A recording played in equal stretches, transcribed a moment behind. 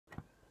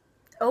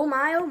Oh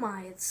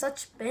my,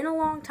 it's been a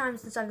long time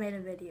since I've made a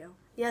video.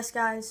 Yes,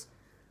 guys,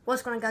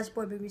 what's going on, guys?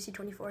 Boy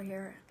BBC24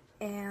 here,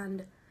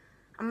 and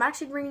I'm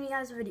actually bringing you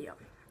guys a video.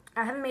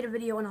 I haven't made a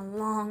video in a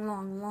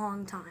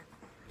long time.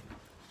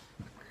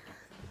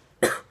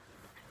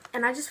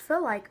 And I just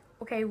feel like,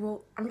 okay,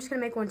 well, I'm just going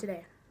to make one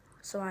today.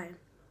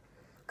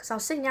 Because I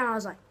was sitting down, I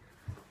was like,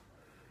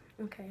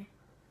 okay.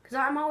 Because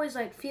I'm always,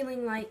 like,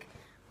 feeling like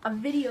a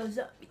video's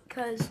up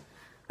because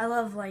I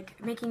love,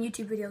 like, making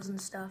YouTube videos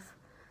and stuff.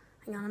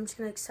 Hang on, I'm just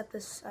going to accept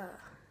this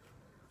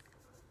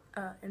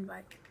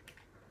invite.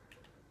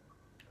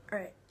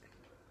 Alright.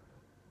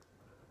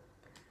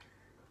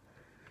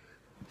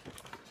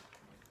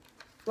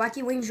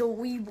 Wacky Wings, your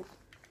weeb.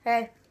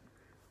 Hey.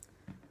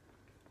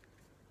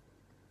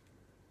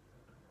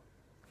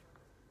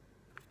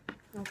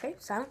 Okay,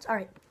 silence.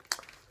 Alright.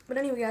 But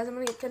anyway, guys, I'm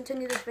going to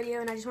continue this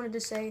video, and I just wanted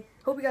to say,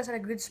 hope you guys had a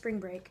good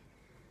spring break.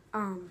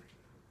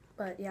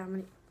 But yeah, I'm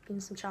going to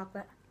eat some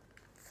chocolate.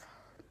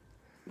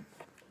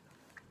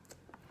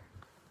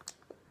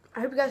 I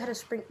hope you guys had a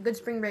good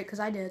spring break, because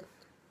I did.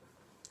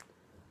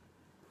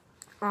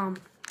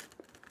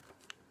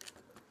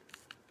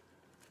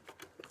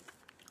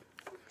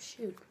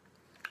 Shoot.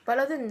 But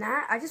other than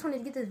that, I just wanted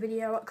to get this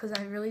video out because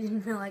I really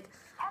didn't feel like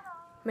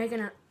making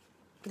a...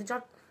 Good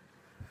job.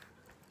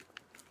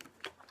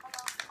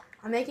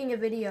 I'm making a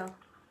video.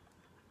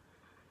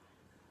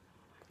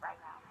 Right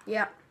now?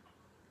 Yeah.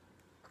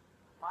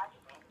 Watching.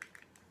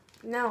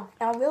 No,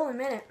 I will in a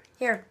minute.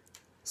 Here.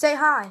 Say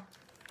hi.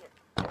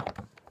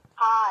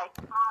 Hi.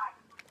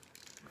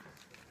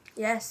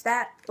 Yes,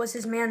 that was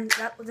his man.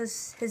 That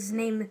was his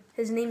name.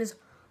 His name is...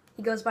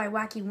 He goes by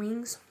Wacky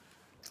Wings.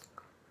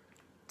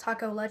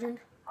 Taco Legend.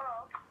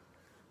 Hello.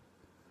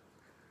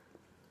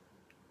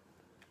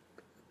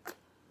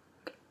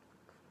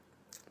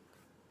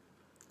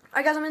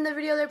 Alright, guys, I'm in the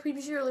video there. Please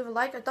be sure to leave a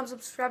like, a thumbs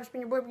up, subscribe,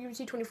 spin your boy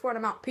BBC24, and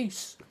I'm out.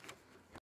 Peace.